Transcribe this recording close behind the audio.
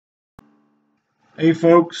Hey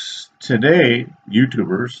folks, today,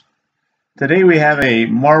 YouTubers, today we have a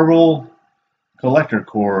Marvel Collector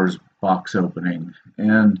Cores box opening.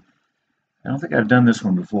 And I don't think I've done this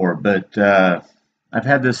one before, but I've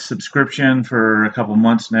had this subscription for a couple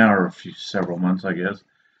months now, or several months, I guess.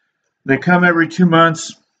 They come every 2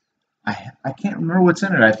 months. I can't remember what's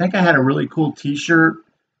in it. I think I had a really cool t-shirt.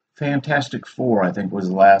 Fantastic Four, I think, was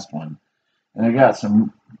the last one. And I got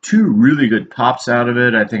two really good pops out of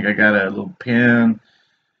it. I think I got a little pin.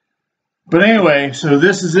 But anyway, so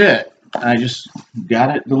this is it. I just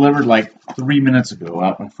got it delivered like 3 minutes ago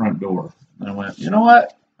out my front door. And I went, you know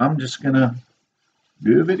what? I'm just going to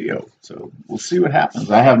do a video. So we'll see what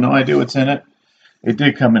happens. I have no idea what's in it. It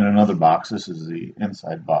did come in another box. This is the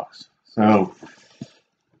inside box. So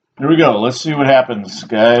here we go. Let's see what happens,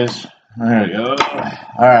 guys. There we go.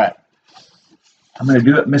 All right. I'm going to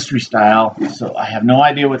do it mystery style. So I have no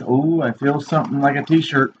idea what... Oh, I feel something like a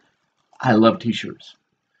t-shirt. I love t-shirts.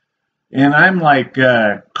 And I'm like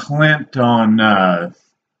Clint on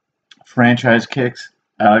franchise kicks.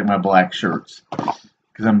 I like my black shirts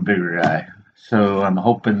because I'm a bigger guy. So I'm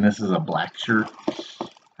hoping this is a black shirt.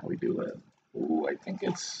 How we do it? Oh, I think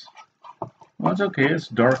it's... Well, it's okay. It's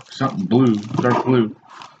dark, something blue, dark blue.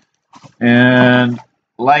 And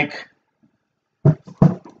like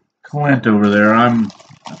Clint over there, I'm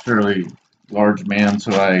a fairly large man,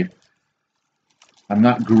 so I'm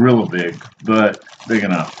not gorilla big, but big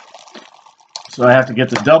enough. So I have to get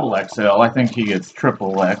the double XL. I think he gets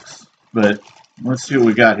triple X, but let's see what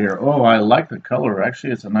we got here. Oh, I like the color.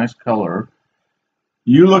 Actually, it's a nice color.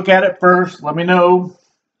 You look at it first. Let me know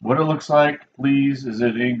what it looks like, please. Is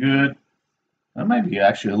it any good? That might be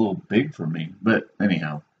actually a little big for me, but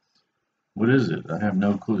anyhow. What is it? I have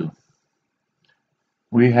no clue.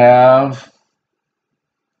 We have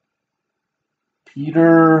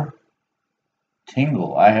Peter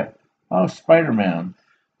Tingle. Oh, Spider-Man.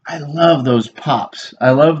 I love those pops. I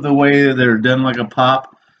love the way they're done like a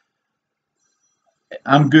pop.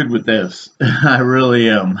 I'm good with this. I really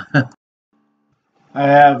am. I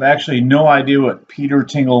have actually no idea what Peter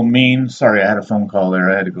Tingle means. Sorry, I had a phone call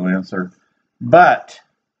there. I had to go answer. But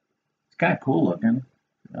it's kind of cool looking.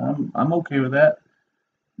 I'm okay with that.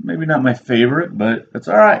 Maybe not my favorite, but it's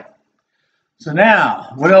all right. So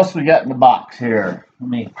now, what else we got in the box here? Let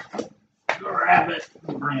me grab it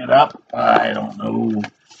and bring it up. I don't know.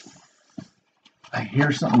 I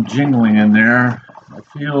hear something jingling in there.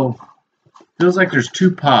 Feels like there's two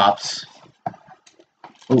pops.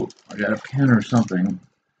 Oh, I got a pin or something.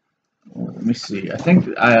 Well, let me see. I think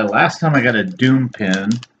last time I got a Doom pin,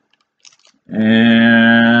 and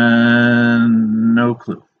no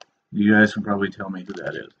clue. You guys can probably tell me who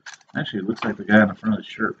that is. Actually, it looks like the guy on the front of the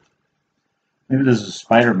shirt. Maybe this is a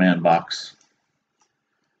Spider-Man box.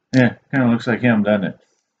 Yeah, kind of looks like him, doesn't it?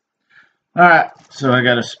 Alright, so I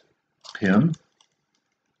got a pin,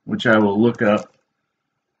 which I will look up.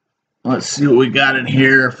 Let's see what we got in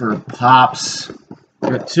here for pops.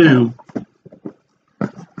 Got two.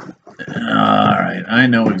 Alright, I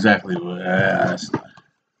know exactly what I asked.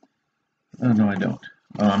 Oh, no, I don't.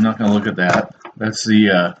 Oh, I'm not going to look at that. That's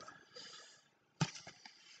the...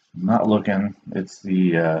 I'm not looking. It's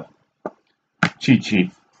the cheat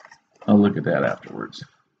sheet. I'll look at that afterwards.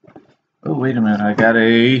 Oh, wait a minute. I got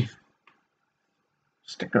a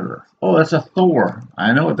sticker. Oh, that's a Thor.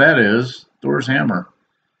 I know what that is. Thor's hammer.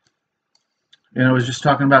 And I was just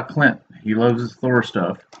talking about Clint. He loves his Thor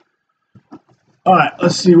stuff. All right,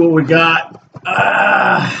 let's see what we got.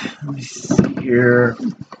 Let me see here.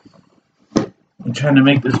 I'm trying to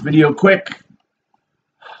make this video quick.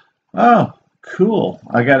 Oh, cool.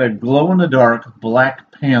 I got a glow-in-the-dark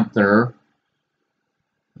Black Panther.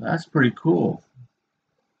 That's pretty cool.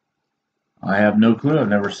 I have no clue. I've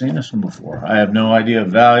never seen this one before. I have no idea of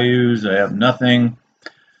values. I have nothing.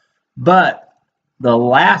 But the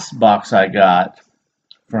last box I got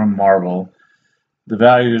from Marvel, the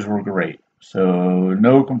values were great. So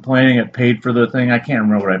no complaining. It paid for the thing. I can't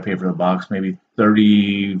remember what I paid for the box. Maybe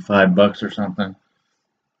 35 bucks or something.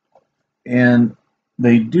 And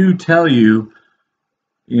they do tell you,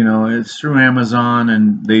 you know, it's through Amazon,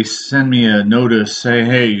 and they send me a notice, say,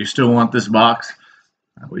 hey, you still want this box?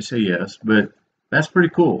 I always say yes, but that's pretty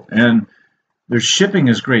cool. And their shipping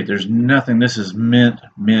is great. There's nothing. This is mint,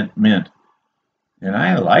 mint, mint. And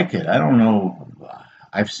I like it. I don't know.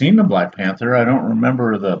 I've seen the Black Panther. I don't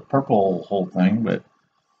remember the purple whole thing, but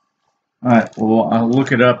all right. Well, I'll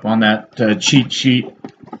look it up on that cheat sheet.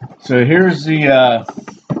 So here's the,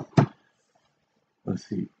 let's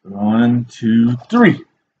see, 1, 2, 3.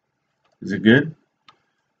 Is it good?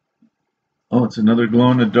 Oh, it's another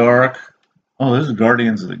glow-in-the-dark. Oh, this is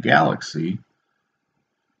Guardians of the Galaxy.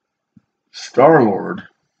 Star-Lord.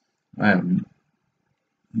 I have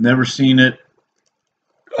never seen it.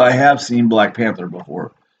 I have seen Black Panther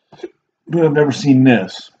before, but I've never seen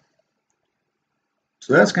this.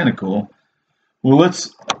 So that's kind of cool. Well,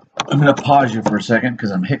 I'm going to pause you for a second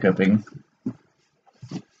because I'm hiccuping.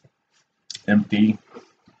 Empty.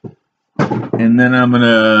 And then I'm going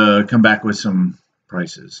to come back with some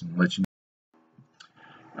prices and let you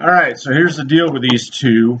know. All right, so here's the deal with these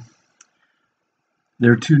two.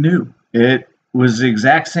 They're too new. It was the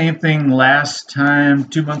exact same thing last time,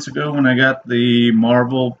 2 months ago, when I got the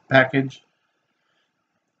Marvel package.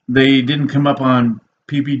 They didn't come up on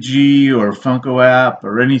PPG or Funko app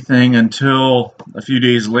or anything until a few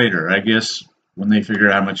days later, I guess, when they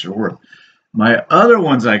figured out how much they're worth. My other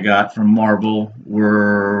ones I got from Marvel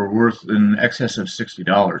were worth in excess of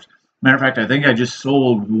 $60. Matter of fact, I think I just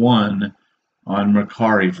sold one on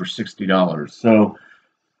Mercari for $60. So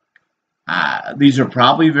these are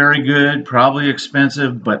probably very good, probably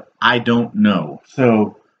expensive, but I don't know.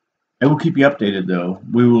 So I will keep you updated, though.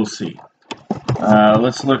 We will see.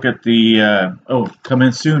 Let's look at the,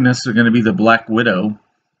 coming soon. This is going to be the Black Widow.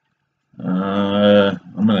 I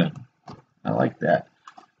like that.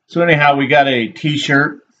 So anyhow, we got a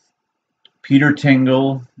t-shirt. Peter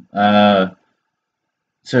Tingle.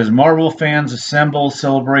 Says, Marvel fans assemble,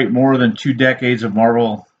 celebrate more than 2 decades of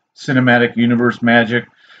Marvel Cinematic Universe magic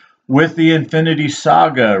with the Infinity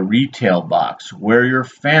Saga retail box. Wear your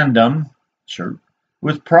fandom shirt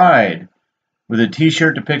with pride. With a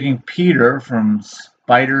t-shirt depicting Peter from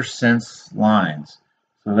Spider Sense lines.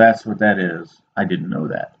 So that's what that is. I didn't know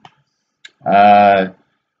that.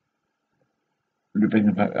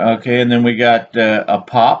 Okay, and then we got a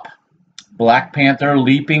pop. Black Panther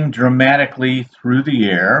leaping dramatically through the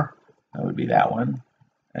air. That would be that one.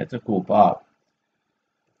 That's a cool pop.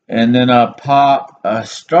 And then a pop, a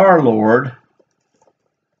Star-Lord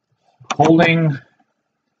holding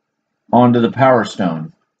onto the Power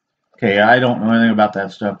Stone. Okay, I don't know anything about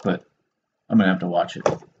that stuff, but I'm going to have to watch it.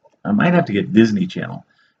 I might have to get Disney Channel.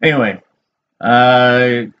 Anyway,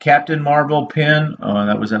 Captain Marvel pin. Oh,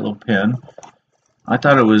 that was that little pin. I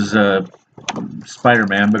thought it was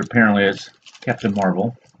Spider-Man, but apparently it's Captain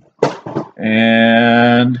Marvel.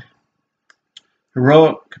 And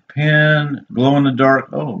heroic pin, glow in the dark.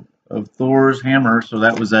 Oh, of Thor's hammer. So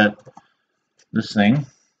that was this thing.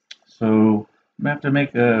 So I'm going to have to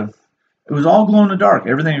make a... It was all glow in the dark.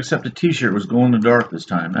 Everything except the t-shirt was glow in the dark this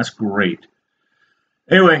time. That's great.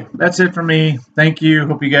 Anyway, that's it for me. Thank you.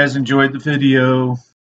 Hope you guys enjoyed the video.